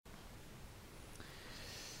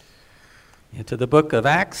Into the book of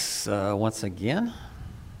Acts once again.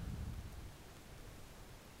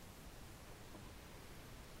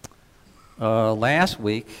 Last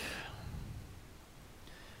week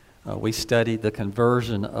we studied the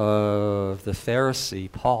conversion of the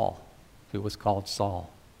Pharisee Paul, who was called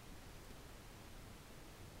Saul.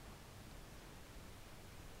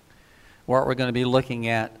 What we're going to be looking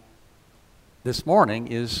at this morning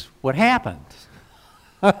is what happened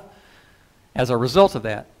as a result of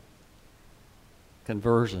that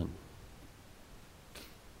conversion.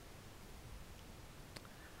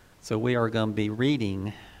 So we are going to be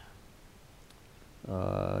reading,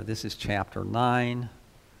 this is chapter 9,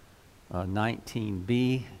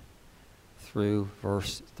 19b through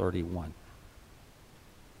verse 31.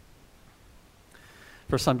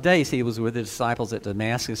 For some days he was with the disciples at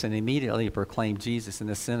Damascus, and immediately proclaimed Jesus in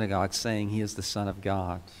the synagogue, saying, "He is the Son of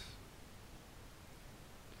God."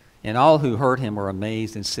 And all who heard him were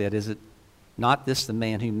amazed and said, "Is it not this the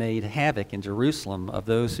man who made havoc in Jerusalem of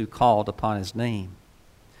those who called upon his name?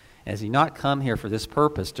 Has he not come here for this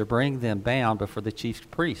purpose, to bring them bound before the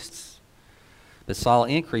chief priests?" But Saul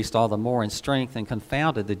increased all the more in strength and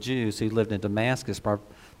confounded the Jews who lived in Damascus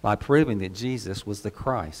by proving that Jesus was the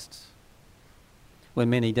Christ.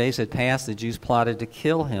 When many days had passed, the Jews plotted to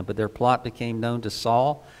kill him, but their plot became known to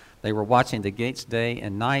Saul. They were watching the gates day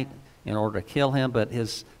and night in order to kill him, but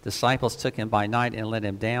his disciples took him by night and let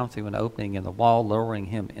him down through an opening in the wall, lowering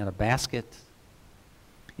him in a basket.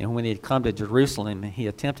 And when he had come to Jerusalem, he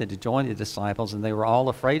attempted to join the disciples, and they were all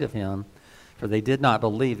afraid of him, for they did not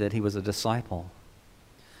believe that he was a disciple.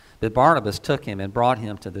 But Barnabas took him and brought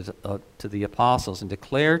him to the apostles and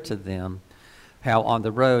declared to them how on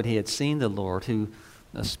the road he had seen the Lord, who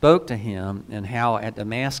spoke to him, and how at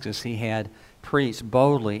Damascus he had preached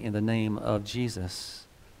boldly in the name of Jesus.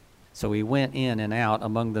 So he went in and out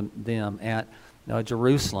among them at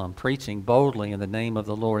Jerusalem, preaching boldly in the name of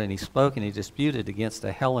the Lord. And he spoke and he disputed against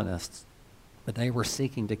the Hellenists, but they were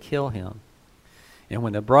seeking to kill him. And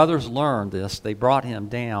when the brothers learned this, they brought him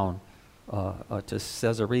down to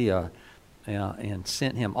Caesarea and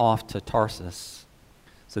sent him off to Tarsus.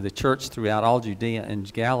 So the church throughout all Judea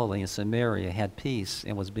and Galilee and Samaria had peace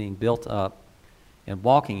and was being built up and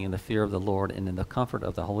walking in the fear of the Lord and in the comfort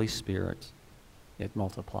of the Holy Spirit. It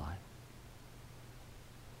multiplied.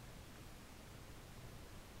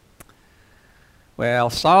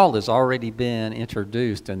 Well, Saul has already been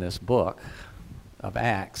introduced in this book of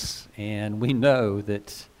Acts, and we know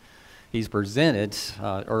that he's presented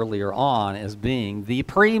earlier on as being the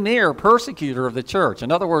premier persecutor of the church.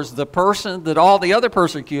 In other words, the person that all the other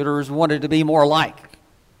persecutors wanted to be more like.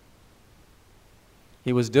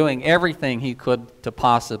 He was doing everything he could to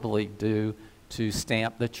possibly do to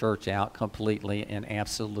stamp the church out completely and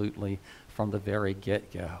absolutely from the very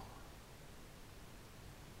get-go.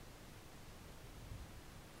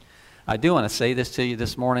 I do want to say this to you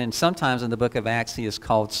this morning. Sometimes in the book of Acts, he is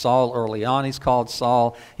called Saul early on. He's called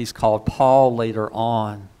Saul. He's called Paul later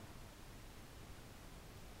on.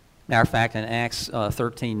 Matter of fact, in Acts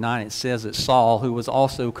 13:9, it says that Saul, who was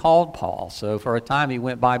also called Paul. So for a time, he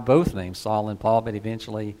went by both names, Saul and Paul, but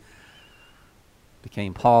eventually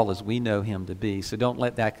became Paul as we know him to be. So don't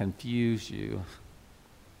let that confuse you.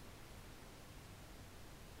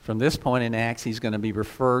 From this point in Acts, he's going to be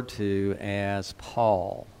referred to as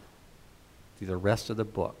Paul through the rest of the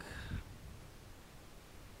book.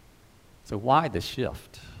 So why the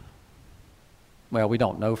shift? Well, we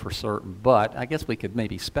don't know for certain, but I guess we could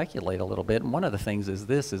maybe speculate a little bit. And one of the things is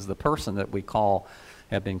this, is the person that we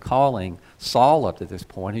have been calling Saul up to this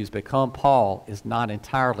point, who's become Paul, is not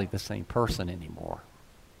entirely the same person anymore.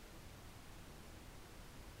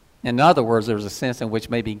 In other words, there's a sense in which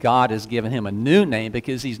maybe God has given him a new name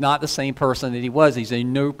because he's not the same person that he was. He's a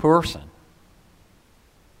new person.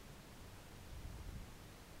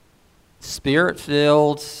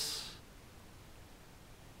 Spirit-filled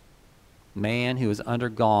man who has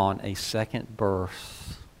undergone a second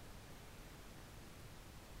birth,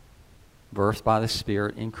 birthed by the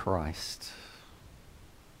Spirit in Christ.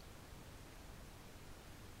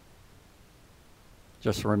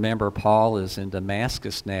 Just remember, Paul is in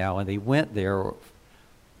Damascus now, and he went there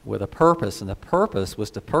with a purpose, and the purpose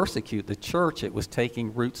was to persecute the church. It was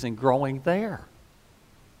taking roots and growing there.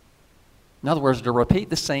 In other words, to repeat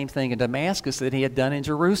the same thing in Damascus that he had done in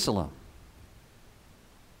Jerusalem.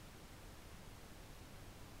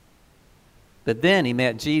 But then he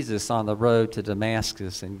met Jesus on the road to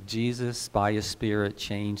Damascus, and Jesus, by his Spirit,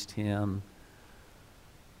 changed him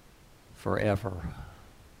forever.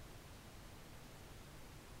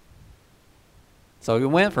 So he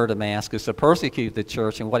went for Damascus to persecute the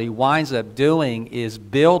church, and what he winds up doing is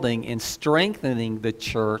building and strengthening the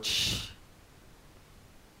church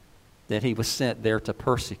that he was sent there to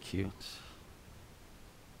persecute.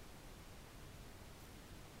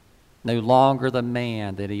 No longer the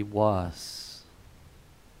man that he was.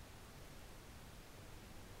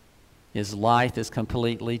 His life is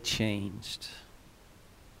completely changed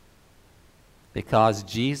because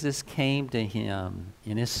Jesus came to him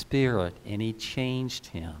in his spirit and he changed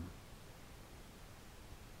him.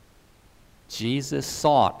 Jesus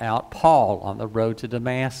sought out Paul on the road to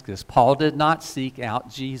Damascus. Paul did not seek out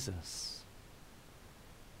Jesus.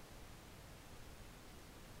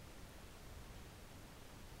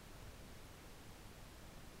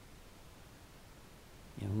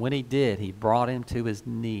 And when he did, he brought him to his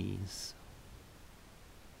knees.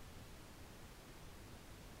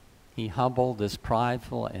 He humbled this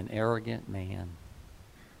prideful and arrogant man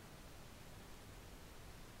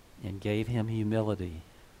and gave him humility.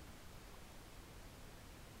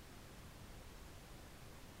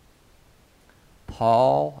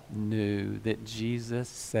 Paul knew that Jesus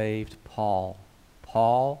saved Paul.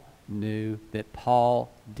 Paul knew that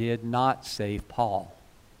Paul did not save Paul.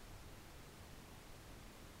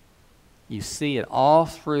 You see it all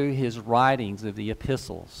through his writings of the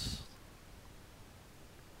epistles.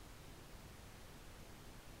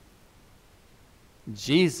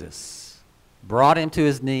 Jesus brought him to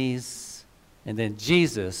his knees, and then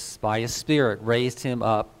Jesus, by his Spirit, raised him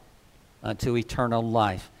up unto eternal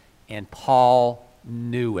life. And Paul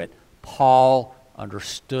knew it. Paul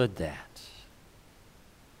understood that.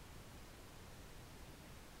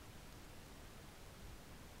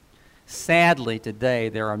 Sadly, today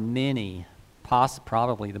there are many,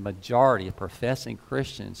 probably the majority of professing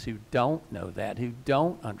Christians who don't know that, who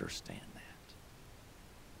don't understand that.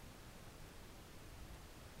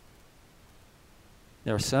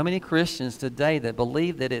 There are so many Christians today that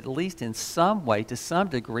believe that at least in some way, to some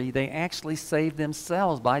degree, they actually save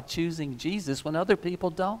themselves by choosing Jesus when other people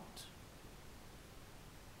don't.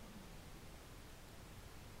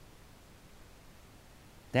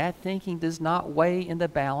 That thinking does not weigh in the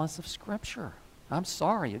balance of Scripture. I'm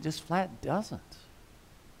sorry, it just flat doesn't.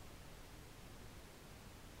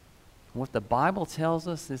 What the Bible tells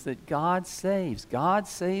us is that God saves. God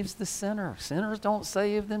saves the sinner. Sinners don't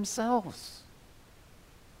save themselves.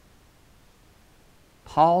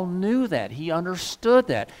 Paul knew that. He understood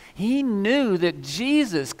that. He knew that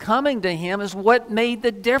Jesus coming to him is what made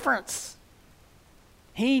the difference.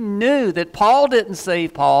 He knew that Paul didn't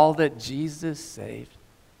save Paul, that Jesus saved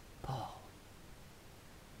Paul.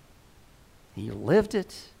 He lived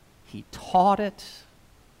it. He taught it.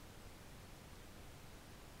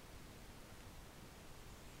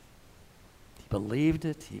 He believed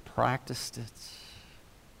it. He practiced it.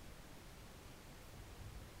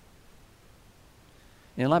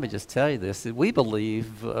 And let me just tell you this, that we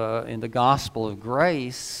believe in the gospel of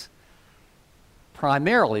grace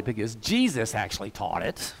primarily because Jesus actually taught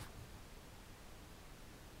it.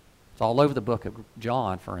 It's all over the book of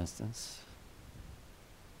John, for instance.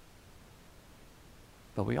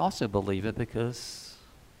 But we also believe it because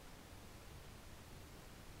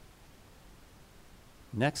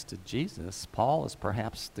next to Jesus, Paul is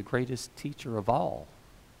perhaps the greatest teacher of all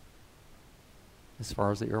as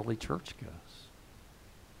far as the early church goes.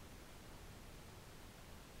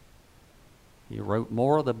 He wrote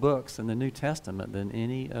more of the books in the New Testament than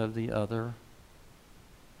any of the other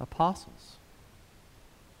apostles.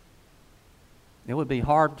 It would be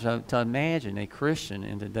hard to imagine a Christian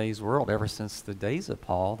in today's world, ever since the days of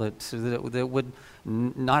Paul, that would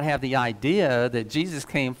not have the idea that Jesus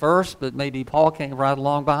came first, but maybe Paul came right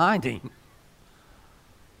along behind him.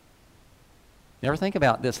 You ever think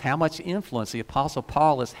about this, how much influence the Apostle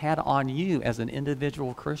Paul has had on you as an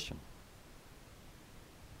individual Christian?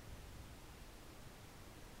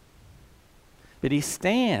 But he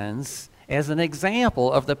stands as an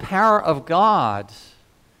example of the power of God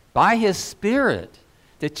by His Spirit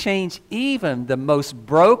to change even the most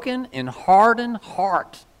broken and hardened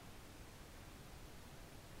heart,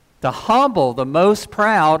 to humble the most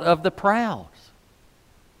proud of the proud,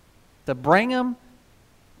 to bring them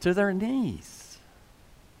to their knees,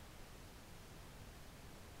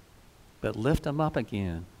 but lift them up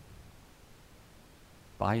again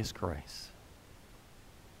by His grace.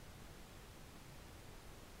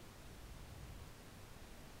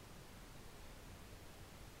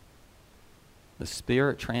 The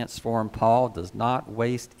Spirit transformed Paul does not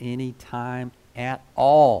waste any time at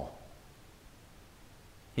all.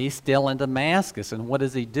 He's still in Damascus, and what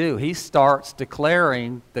does he do? He starts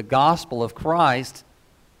declaring the gospel of Christ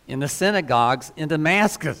in the synagogues in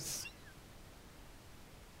Damascus.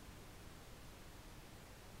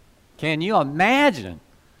 Can you imagine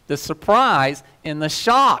the surprise and the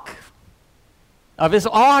shock of his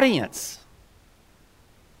audience.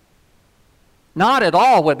 Not at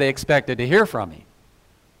all what they expected to hear from him.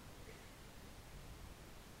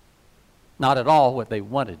 Not at all what they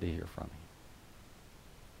wanted to hear from him.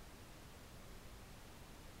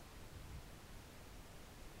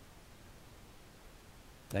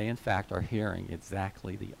 They, in fact, are hearing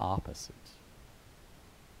exactly the opposite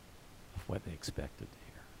of what they expected to hear.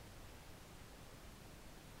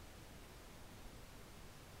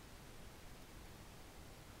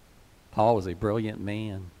 Paul was a brilliant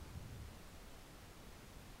man.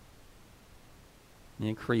 He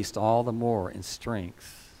increased all the more in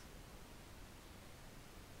strength,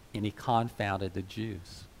 and he confounded the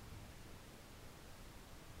Jews.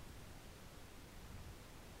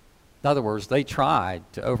 In other words, they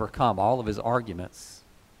tried to overcome all of his arguments,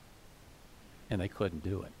 and they couldn't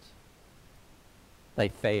do it. They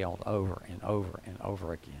failed over and over and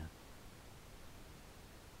over again.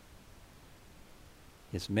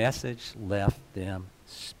 His message left them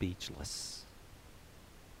speechless.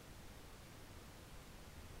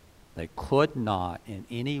 They could not in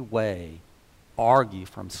any way argue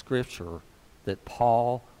from Scripture that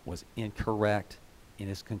Paul was incorrect in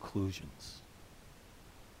his conclusions.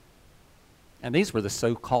 And these were the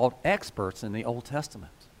so-called experts in the Old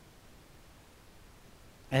Testament.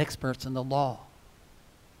 Experts in the law.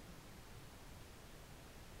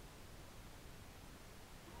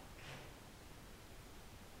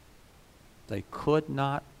 They could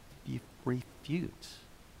not refute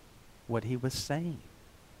what he was saying.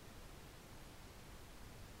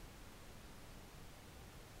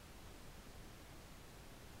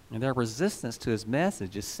 And their resistance to his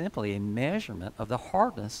message is simply a measurement of the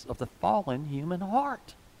hardness of the fallen human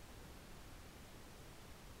heart.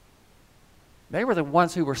 They were the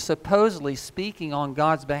ones who were supposedly speaking on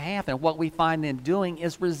God's behalf, and what we find them doing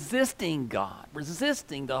is resisting God,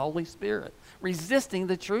 resisting the Holy Spirit, resisting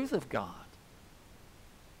the truth of God.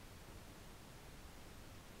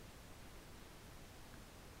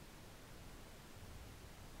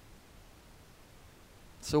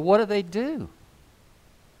 So what do?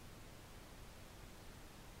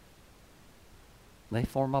 They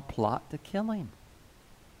form a plot to kill him.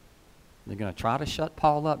 They're going to try to shut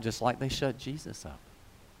Paul up just like they shut Jesus up.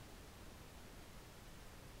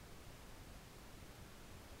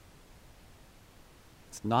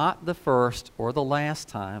 It's not the first or the last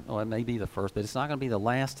time, or it may be the first, but it's not going to be the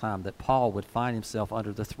last time that Paul would find himself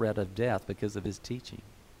under the threat of death because of his teaching.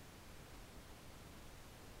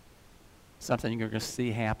 Something you're going to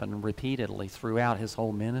see happen repeatedly throughout his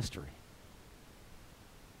whole ministry.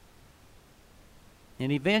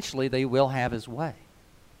 And eventually they will have his way.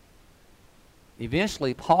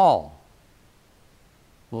 Eventually Paul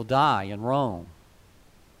will die in Rome.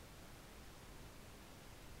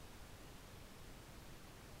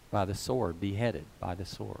 By the sword, beheaded by the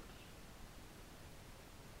sword.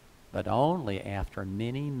 But only after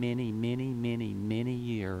many, many, many, many, many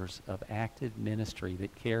years of active ministry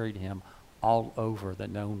that carried him all over the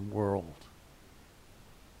known world.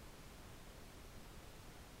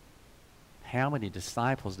 How many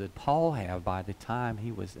disciples did Paul have by the time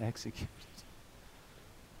he was executed?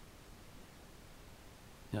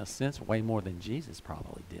 In a sense, way more than Jesus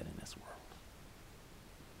probably did in this world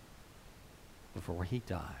before he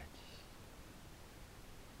died.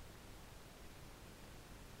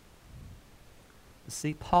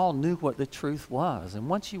 See, Paul knew what the truth was, and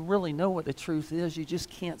once you really know what the truth is, you just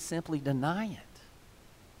can't simply deny it.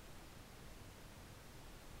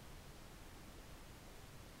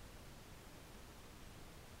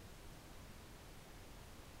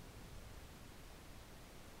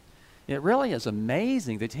 It really is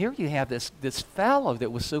amazing that here you have this fellow that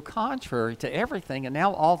was so contrary to everything, and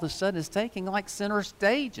now all of a sudden is taking like center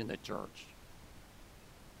stage in the church.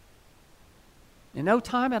 In no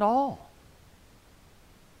time at all.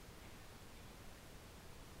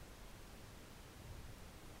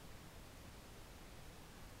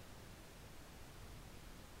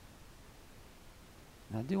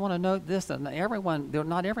 I do want to note this, that not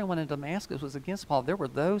everyone in Damascus was against Paul. There were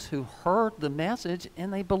those who heard the message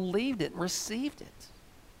and they believed it and received it.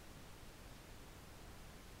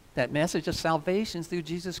 That message of salvation through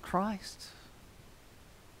Jesus Christ.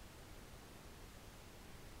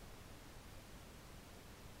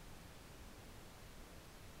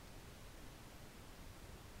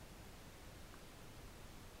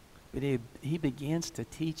 But he begins to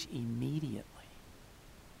teach immediately.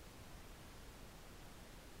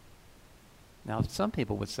 Now, some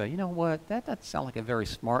people would say, you know what, that doesn't sound like a very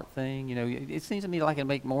smart thing. You know, it seems to me like it would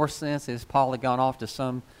make more sense if Paul had gone off to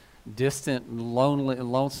some distant, lonely,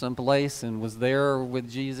 lonesome place and was there with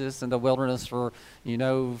Jesus in the wilderness for,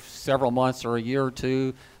 several months or a year or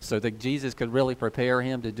two so that Jesus could really prepare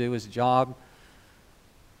him to do his job.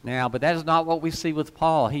 Now, but that is not what we see with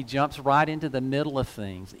Paul. He jumps right into the middle of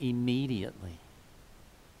things immediately.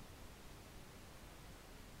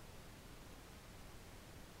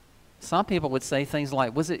 Some people would say things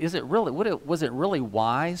like, was it really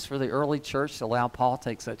wise for the early church to allow Paul to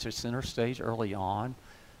take such a center stage early on?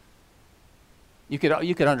 You could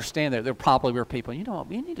understand that there probably were people,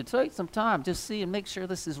 we need to take some time to see and make sure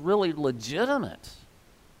this is really legitimate.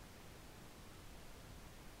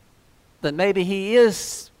 That maybe he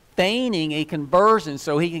is feigning a conversion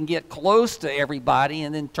so he can get close to everybody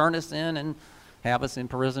and then turn us in and have us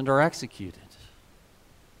imprisoned or executed.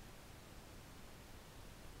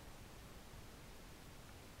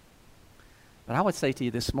 But I would say to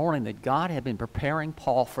you this morning that God had been preparing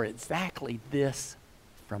Paul for exactly this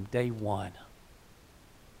from day one.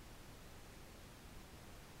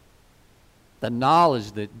 The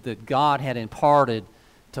knowledge that God had imparted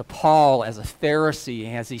to Paul as a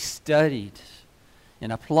Pharisee as he studied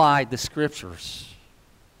and applied the Scriptures.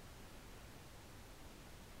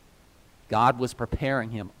 God was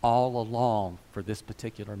preparing him all along for this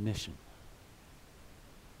particular mission.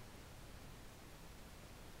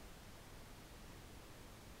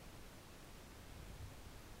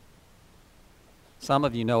 Some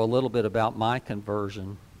of you know a little bit about my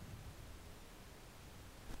conversion.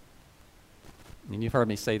 And you've heard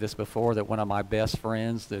me say this before, that one of my best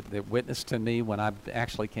friends that witnessed to me when I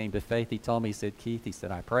actually came to faith, he told me, he said, Keith, he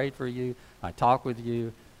said, I prayed for you, I talked with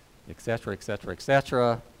you, etc., etc.,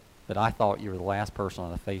 etc., but I thought you were the last person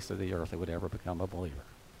on the face of the earth that would ever become a believer.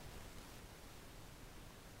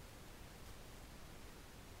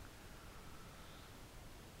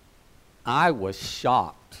 I was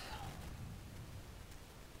shocked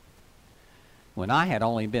when I had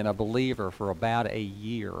only been a believer for about a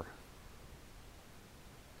year,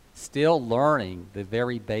 still learning the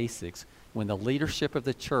very basics, when the leadership of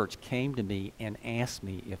the church came to me and asked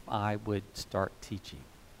me if I would start teaching.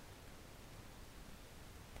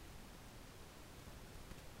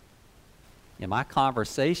 And my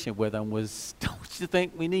conversation with them was, don't you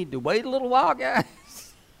think we need to wait a little while,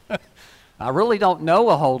 guys? I really don't know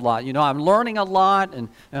a whole lot. I'm learning a lot,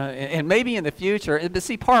 and maybe in the future. But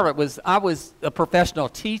see, part of it was I was a professional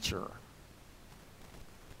teacher.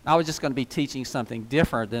 I was just going to be teaching something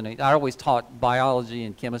different than I always taught biology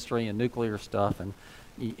and chemistry and nuclear stuff and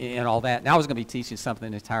all that. And I was going to be teaching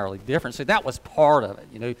something entirely different. So that was part of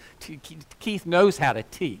it. Keith knows how to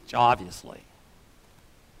teach, obviously.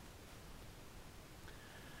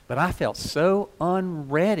 But I felt so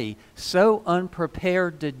unready, so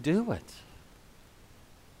unprepared to do it.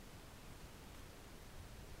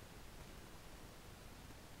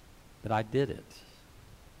 But I did it.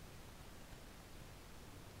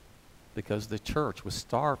 Because the church was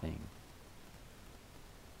starving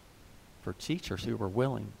for teachers who were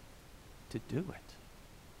willing to do it.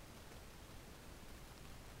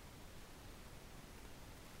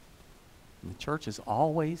 And the church is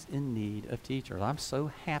always in need of teachers. I'm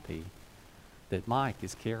so happy that Mike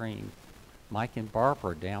is carrying Mike and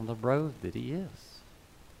Barbara down the road that he is.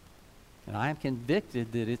 And I am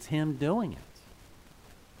convicted that it's him doing it.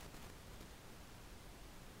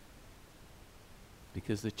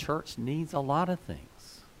 Because the church needs a lot of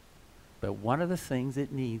things. But one of the things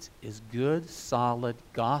it needs is good, solid,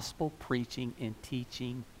 gospel preaching and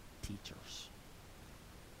teaching teachers.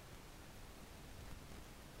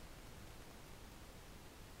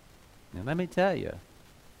 And let me tell you,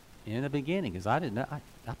 in the beginning, because I didn't know,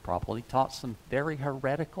 I probably taught some very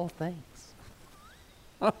heretical things.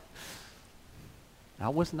 I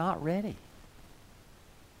was not ready.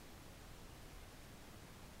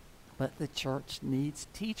 But the church needs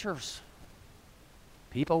teachers.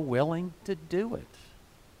 People willing to do it.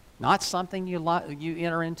 Not something you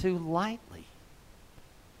enter into lightly.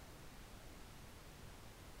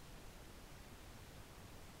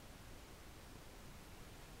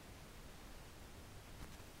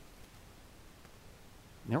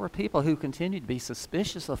 There were people who continued to be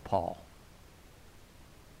suspicious of Paul.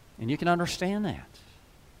 And you can understand that.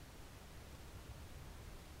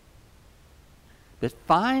 But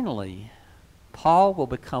finally, Paul will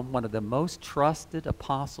become one of the most trusted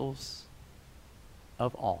apostles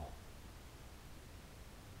of all.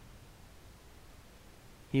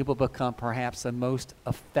 He will become perhaps the most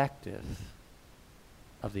effective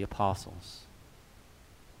of the apostles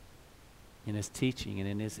in his teaching and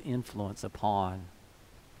in his influence upon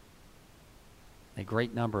a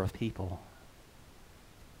great number of people.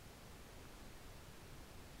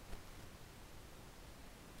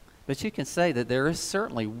 But you can say that there is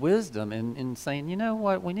certainly wisdom in saying, you know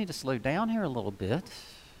what, we need to slow down here a little bit.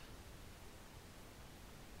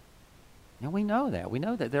 And we know that. We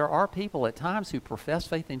know that there are people at times who profess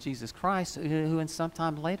faith in Jesus Christ who and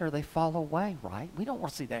sometime later they fall away, right? We don't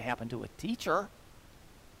want to see that happen to a teacher.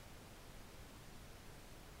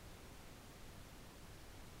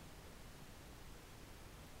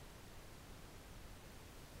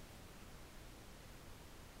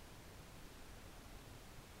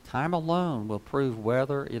 Time alone will prove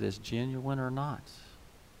whether it is genuine or not.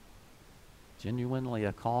 Genuinely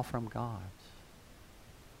a call from God.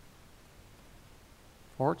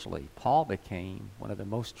 Fortunately, Paul became one of the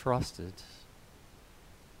most trusted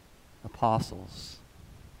apostles.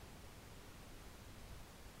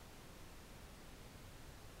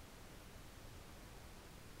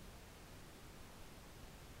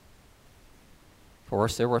 Of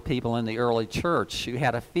course, there were people in the early church who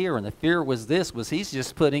had a fear, and the fear was this, was he's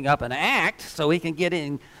just putting up an act so he can get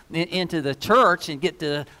into the church and get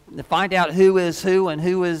to find out who is who and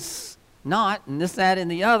who is not, and this, that, and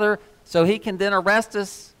the other, so he can then arrest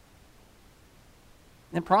us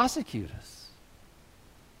and prosecute us,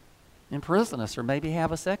 imprison us, or maybe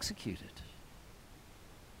have us executed.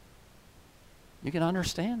 You can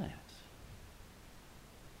understand that.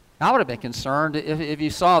 I would have been concerned if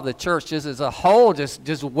you saw the church just as a whole,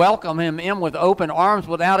 just welcome him in with open arms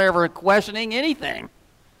without ever questioning anything.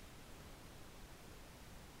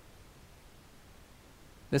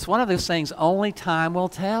 It's one of those things only time will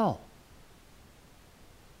tell.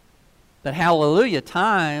 But hallelujah,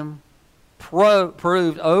 time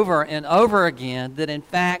proved over and over again that in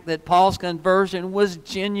fact that Paul's conversion was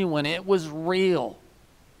genuine. It was real.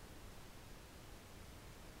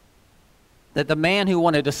 That the man who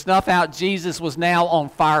wanted to snuff out Jesus was now on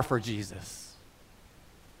fire for Jesus.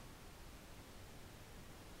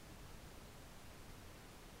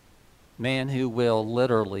 Man who will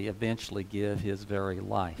literally eventually give his very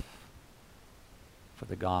life for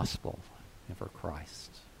the gospel and for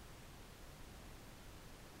Christ.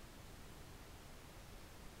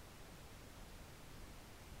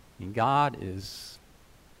 And God is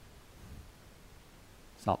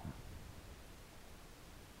something.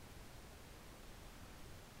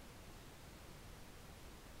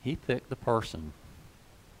 He picked the person,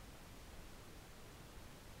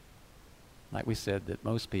 like we said, that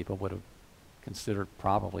most people would have considered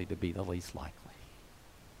probably to be the least likely.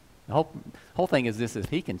 The whole thing is this: if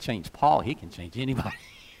he can change Paul, he can change anybody.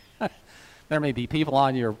 There may be people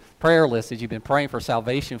on your prayer list that you've been praying for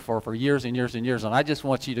salvation for years and years and years, and I just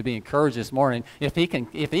want you to be encouraged this morning. If he can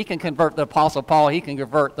convert the Apostle Paul, he can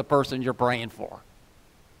convert the person you're praying for.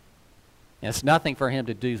 And it's nothing for him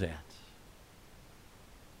to do that.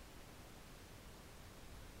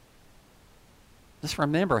 Just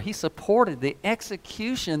remember, he supported the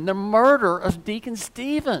execution, the murder of Deacon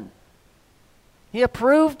Stephen. He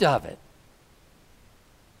approved of it.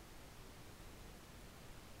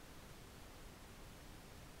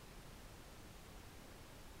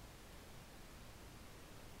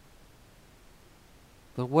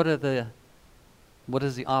 But what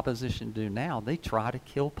does the opposition do now? They try to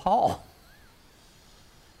kill Paul.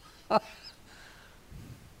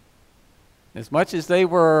 As much as they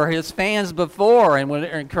were his fans before and were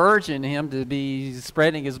encouraging him to be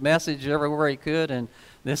spreading his message everywhere he could and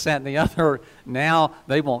this, that, and the other, now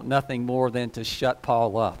they want nothing more than to shut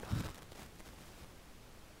Paul up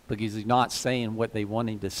because he's not saying what they want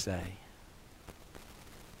him to say.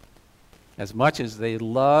 As much as they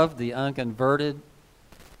love the unconverted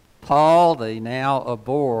Paul, they now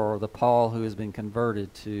abhor the Paul who has been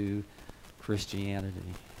converted to Christianity.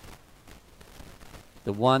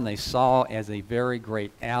 The one they saw as a very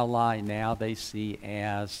great ally, now they see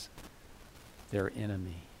as their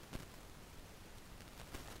enemy.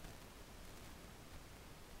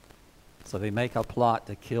 So they make a plot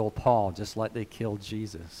to kill Paul, just like they killed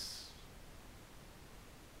Jesus.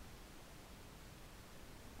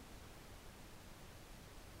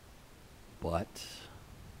 But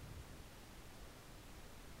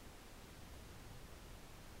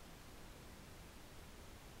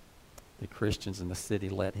the Christians in the city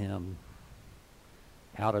let him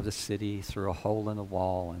out of the city through a hole in the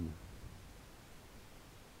wall, and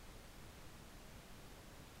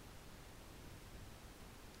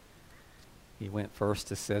he went first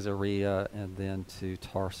to Caesarea and then to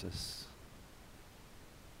Tarsus.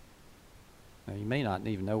 Now, you may not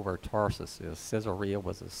even know where Tarsus is. Caesarea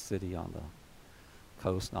was a city on the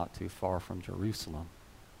coast not too far from Jerusalem.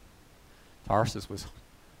 Tarsus was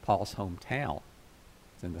Paul's hometown.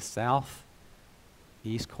 It's in the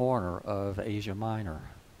southeast corner of Asia Minor,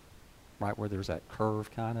 right where there's that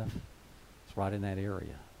curve kind of. It's right in that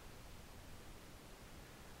area.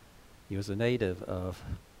 He was a native of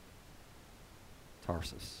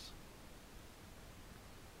Tarsus.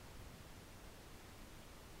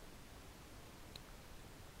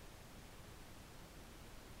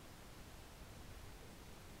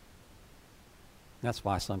 That's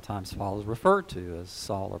why sometimes Paul is referred to as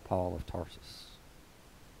Saul or Paul of Tarsus.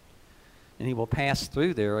 And he will pass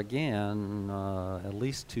through there again at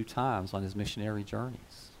least 2 times on his missionary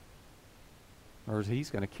journeys. Or he's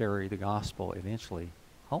going to carry the gospel eventually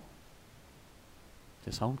home, to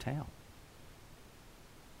his hometown.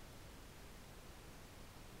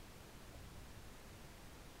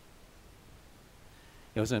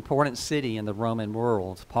 It was an important city in the Roman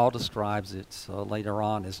world. Paul describes it later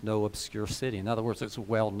on as no obscure city. In other words, it's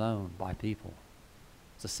well known by people.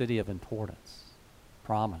 It's a city of importance,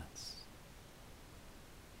 prominence,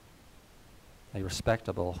 a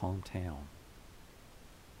respectable hometown.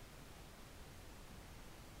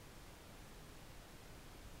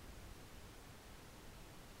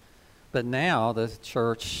 But now the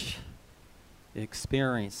church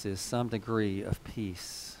experiences some degree of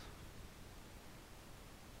peace.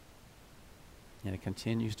 And it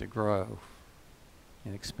continues to grow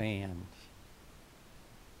and expand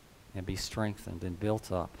and be strengthened and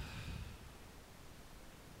built up.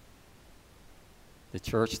 The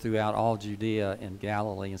church throughout all Judea and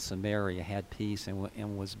Galilee and Samaria had peace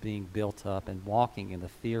and was being built up and walking in the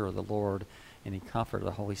fear of the Lord and in comfort of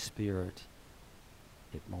the Holy Spirit.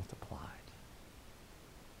 It multiplied.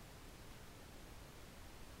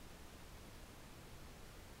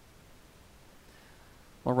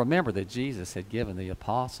 Well, remember that Jesus had given the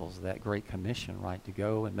apostles that great commission, right, to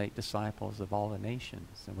go and make disciples of all the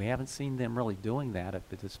nations. And we haven't seen them really doing that up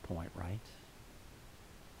to this point, right?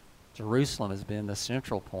 Jerusalem has been the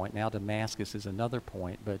central point. Now Damascus is another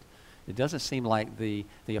point, but it doesn't seem like the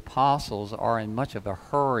apostles are in much of a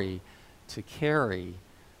hurry to carry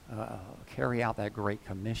out that great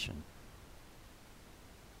commission.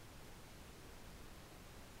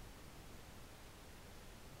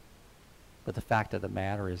 But the fact of the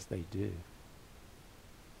matter is they do.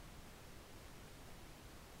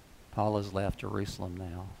 Paul has left Jerusalem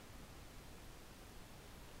now.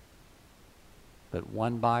 But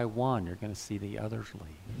one by one, you're going to see the others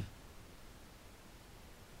leave.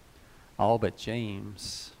 All but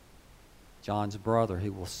James, John's brother,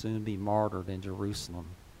 who will soon be martyred in Jerusalem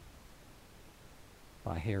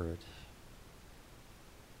by Herod.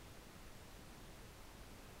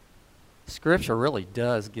 Scripture really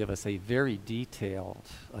does give us a very detailed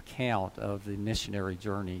account of the missionary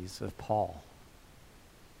journeys of Paul.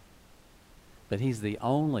 But he's the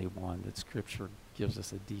only one that Scripture gives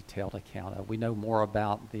us a detailed account of. We know more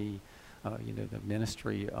about the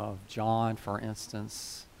ministry of John, for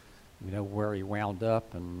instance. We know where he wound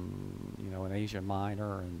up, and in Asia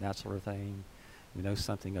Minor and that sort of thing. We know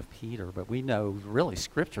something of Peter, but we know really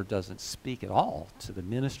Scripture doesn't speak at all to the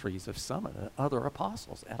ministries of some of the other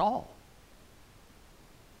apostles at all.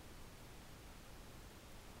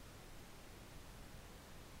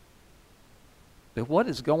 But what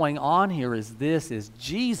is going on here is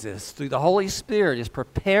Jesus, through the Holy Spirit, is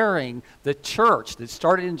preparing the church that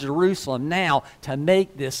started in Jerusalem now to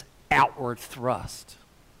make this outward thrust,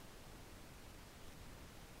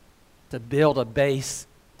 to build a base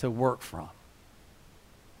to work from.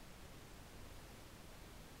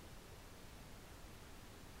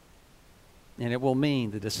 And it will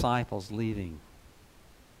mean the disciples leaving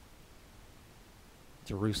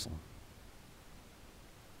Jerusalem.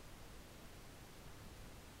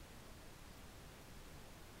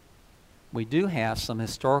 We do have some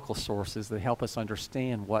historical sources that help us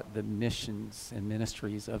understand what the missions and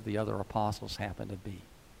ministries of the other apostles happen to be.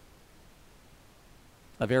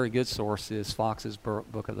 A very good source is Fox's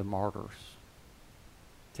Book of the Martyrs.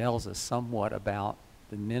 It tells us somewhat about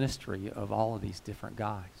the ministry of all of these different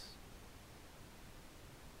guys.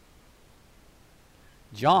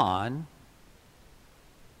 John,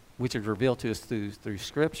 which is revealed to us through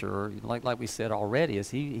Scripture, like we said already,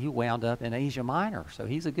 is he wound up in Asia Minor. So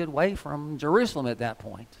he's a good way from Jerusalem at that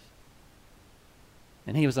point.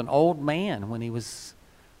 And he was an old man when he was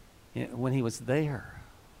there.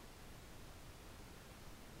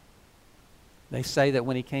 They say that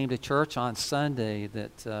when he came to church on Sunday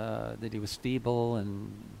that he was feeble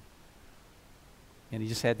and he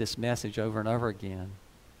just had this message over and over again.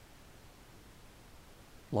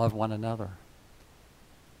 Love one another.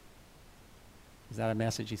 Is that a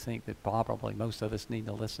message you think that probably most of us need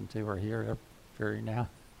to listen to or hear every now?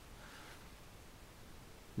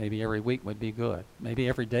 Maybe every week would be good. Maybe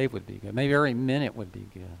every day would be good. Maybe every minute would be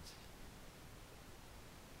good.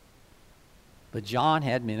 But John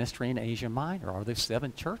had ministry in Asia Minor, or there's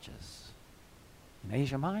 7 churches in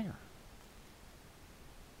Asia Minor.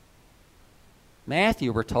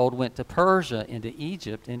 Matthew, we're told, went to Persia, into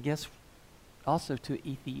Egypt, and guess, also to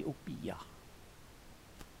Ethiopia.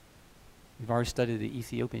 We've already studied the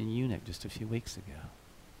Ethiopian eunuch just a few weeks ago.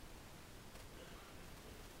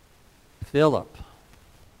 Philip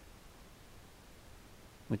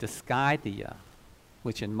went to Scythia,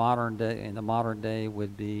 which in the modern day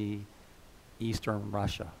would be Eastern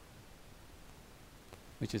Russia,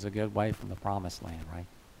 which is a good way from the Promised Land, right?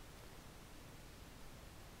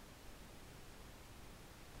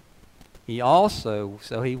 He also,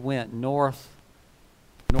 so he went northeast.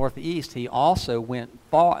 He also went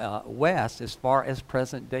far west, as far as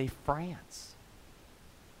present-day France.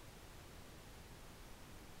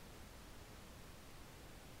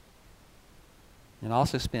 And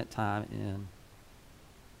also spent time in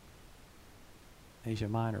Asia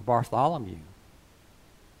Minor. Bartholomew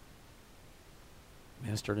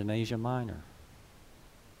ministered in Asia Minor.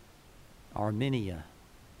 Armenia,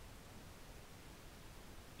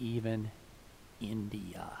 even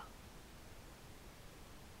India.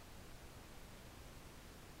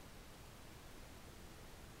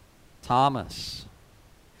 Thomas,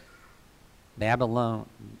 Babylon,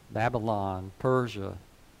 Persia,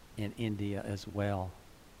 and India as well.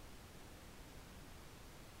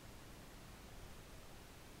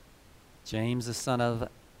 James, the son of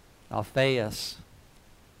Alphaeus,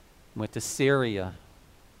 went to Syria.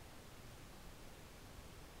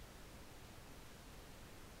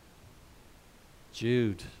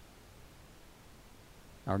 Jude,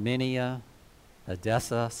 Armenia,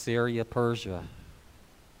 Edessa, Syria, Persia.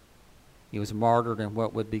 He was martyred in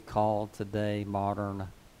what would be called today modern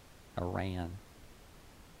Iran.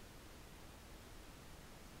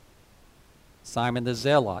 Simon the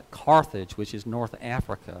Zealot, Carthage, which is North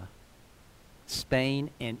Africa,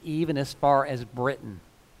 Spain, and even as far as Britain.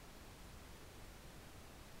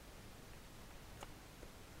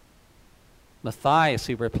 Matthias,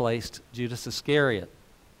 who replaced Judas Iscariot,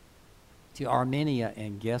 to Armenia,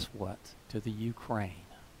 and guess what? To the Ukraine.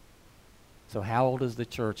 So how old is the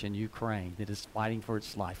church in Ukraine that is fighting for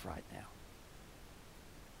its life right now?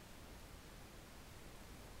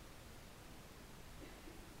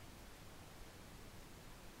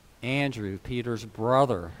 Andrew, Peter's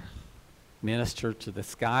brother, ministered to the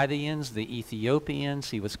Scythians, the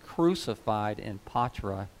Ethiopians. He was crucified in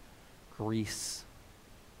Patra, Greece,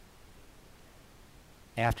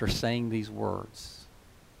 after saying these words: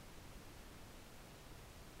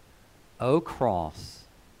 O cross,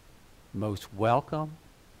 most welcome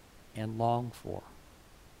and longed for,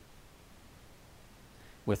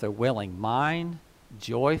 with a willing mind,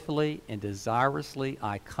 joyfully and desirously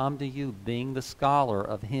I come to you, being the scholar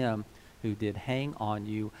of him who did hang on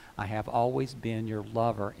you. I have always been your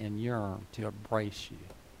lover and yearn to embrace you.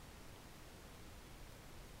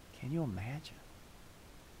 Can you imagine?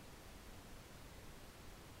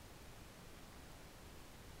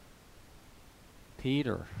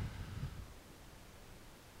 Peter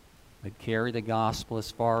would carry the gospel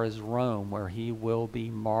as far as Rome, where he will be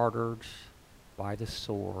martyred by the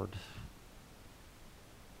sword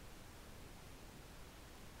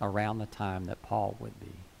around the time that Paul would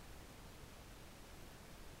be.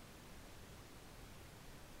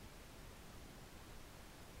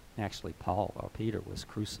 Actually, Peter was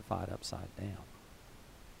crucified upside down.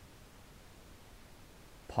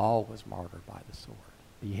 Paul was martyred by the sword,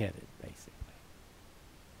 beheaded, basically.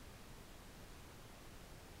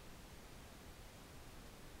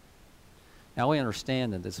 Now we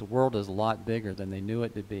understand that this world is a lot bigger than they knew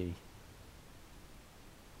it to be,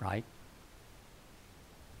 right?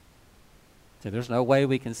 So there's no way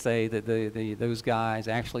we can say that those guys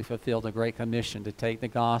actually fulfilled the Great Commission to take the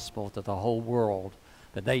gospel to the whole world,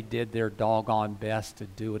 that they did their doggone best to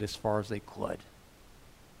do it as far as they could.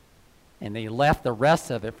 And they left the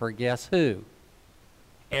rest of it for guess who?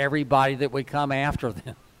 Everybody that would come after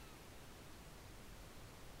them.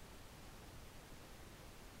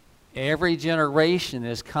 Every generation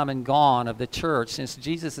has come and gone of the church since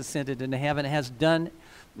Jesus ascended into heaven has done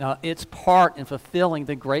its part in fulfilling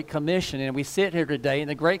the Great Commission. And we sit here today and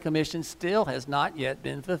the Great Commission still has not yet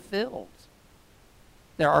been fulfilled.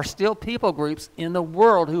 There are still people groups in the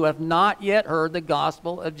world who have not yet heard the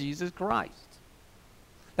gospel of Jesus Christ.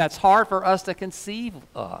 That's hard for us to conceive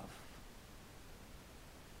of.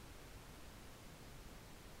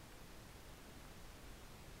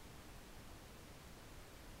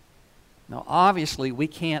 Now, obviously, we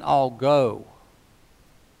can't all go,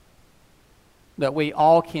 but we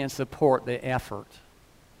all can support the effort,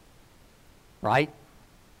 right?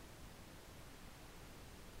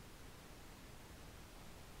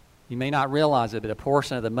 You may not realize it, but a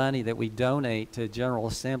portion of the money that we donate to General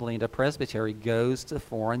Assembly and to Presbytery goes to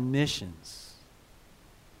foreign missions.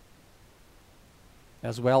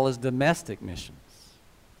 as well as domestic missions.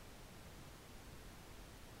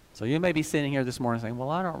 So you may be sitting here this morning saying, well,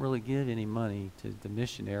 I don't really give any money to the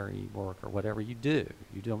missionary work or whatever you do.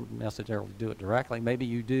 You don't necessarily do it directly. Maybe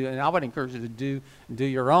you do, and I would encourage you to do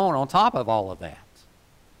your own on top of all of that.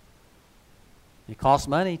 It costs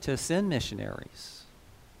money to send missionaries.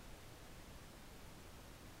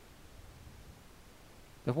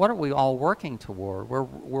 But what are we all working toward? We're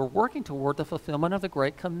working toward the fulfillment of the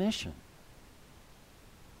Great Commission.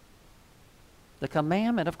 The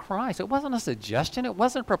commandment of Christ. It wasn't a suggestion. It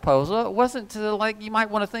wasn't a proposal. It wasn't to, like, you might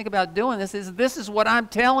want to think about doing this. This is what I'm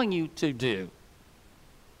telling you to do.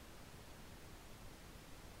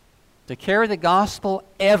 To carry the gospel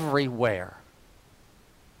everywhere.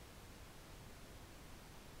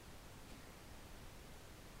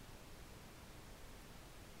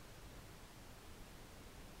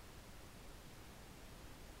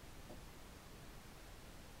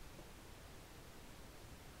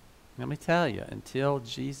 Let me tell you, until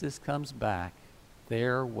Jesus comes back,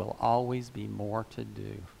 there will always be more to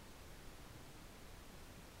do.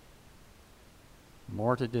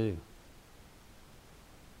 More to do.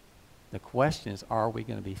 The question is, are we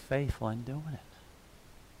going to be faithful in doing it?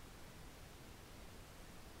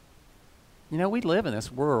 You know, we live in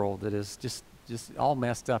this world that is just all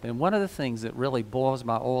messed up. And one of the things that really boils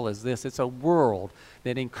my oil is this. It's a world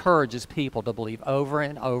that encourages people to believe over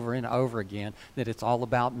and over and over again that it's all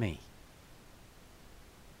about me.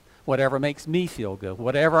 Whatever makes me feel good,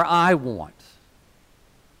 whatever I want.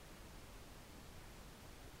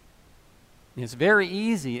 And it's very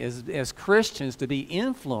easy as Christians to be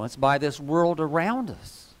influenced by this world around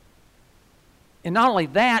us. And not only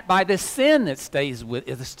that, by the sin that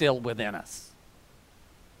is still within us.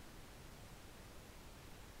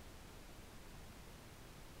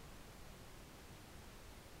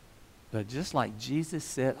 But just like Jesus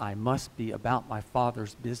said, I must be about my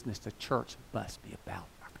Father's business, the church must be about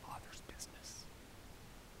our Father's business.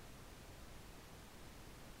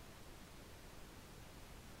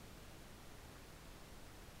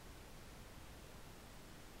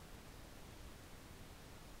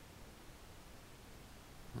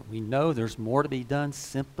 We know there's more to be done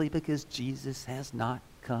simply because Jesus has not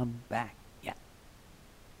come back yet.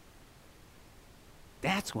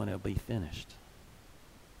 That's when it'll be finished.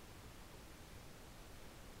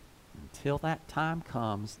 Until that time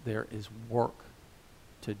comes, there is work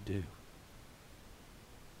to do.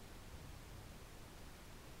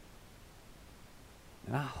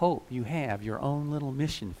 And I hope you have your own little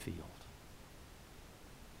mission field.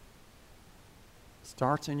 It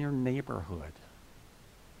starts in your neighborhood.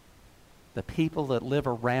 The people that live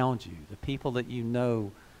around you, the people that you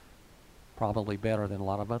know probably better than a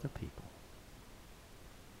lot of other people.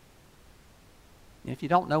 And if you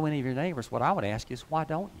don't know any of your neighbors, what I would ask you is, why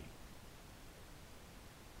don't you?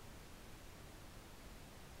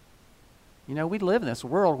 You know, we live in this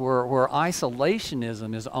world where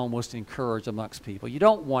isolationism is almost encouraged amongst people. You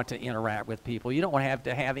don't want to interact with people. You don't want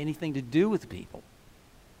to have anything to do with people.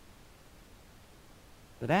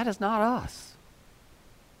 But that is not us.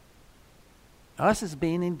 Us is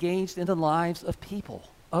being engaged in the lives of people,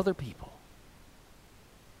 other people.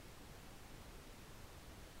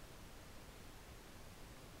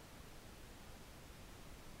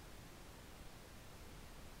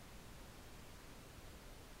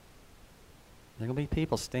 There are going to be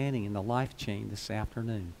people standing in the life chain this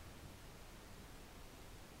afternoon.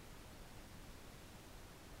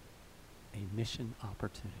 A mission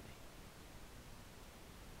opportunity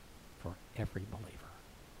for every believer.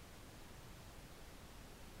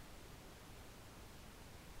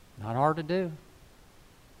 Not hard to do.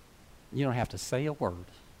 You don't have to say a word.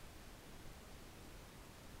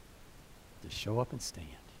 Just show up and stand.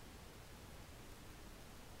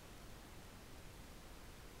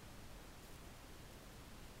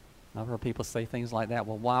 I've heard people say things like that.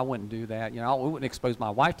 Well, why I wouldn't do that? You know, I wouldn't expose my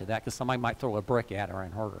wife to that because somebody might throw a brick at her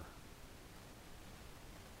and hurt her.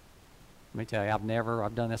 Let me tell you,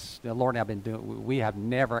 I've done this. The Lord and I have been doing. We have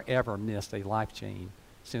never ever missed a life chain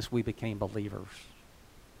since we became believers,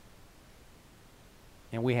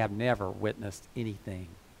 and we have never witnessed anything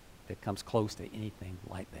that comes close to anything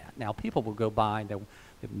like that. Now, people will go by and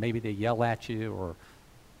maybe they yell at you or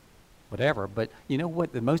whatever, but you know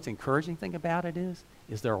what the most encouraging thing about it is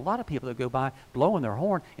there are a lot of people that go by blowing their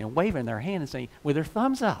horn and waving their hand and saying, with their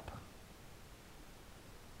thumbs up.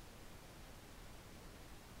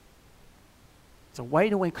 It's a way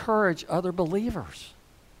to encourage other believers.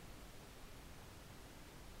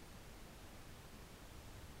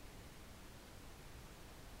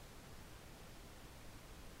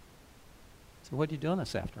 So what are you doing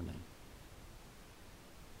this afternoon?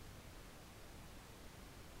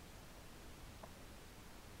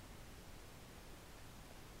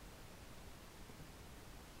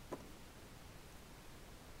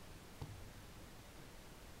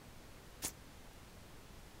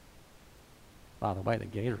 By the way, the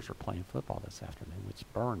Gators are playing football this afternoon, which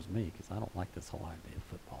burns me because I don't like this whole idea of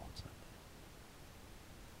football on Sunday.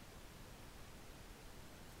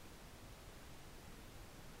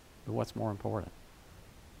 But what's more important?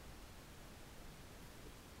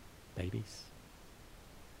 Babies?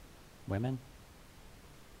 Women?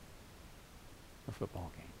 Or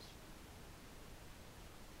football game?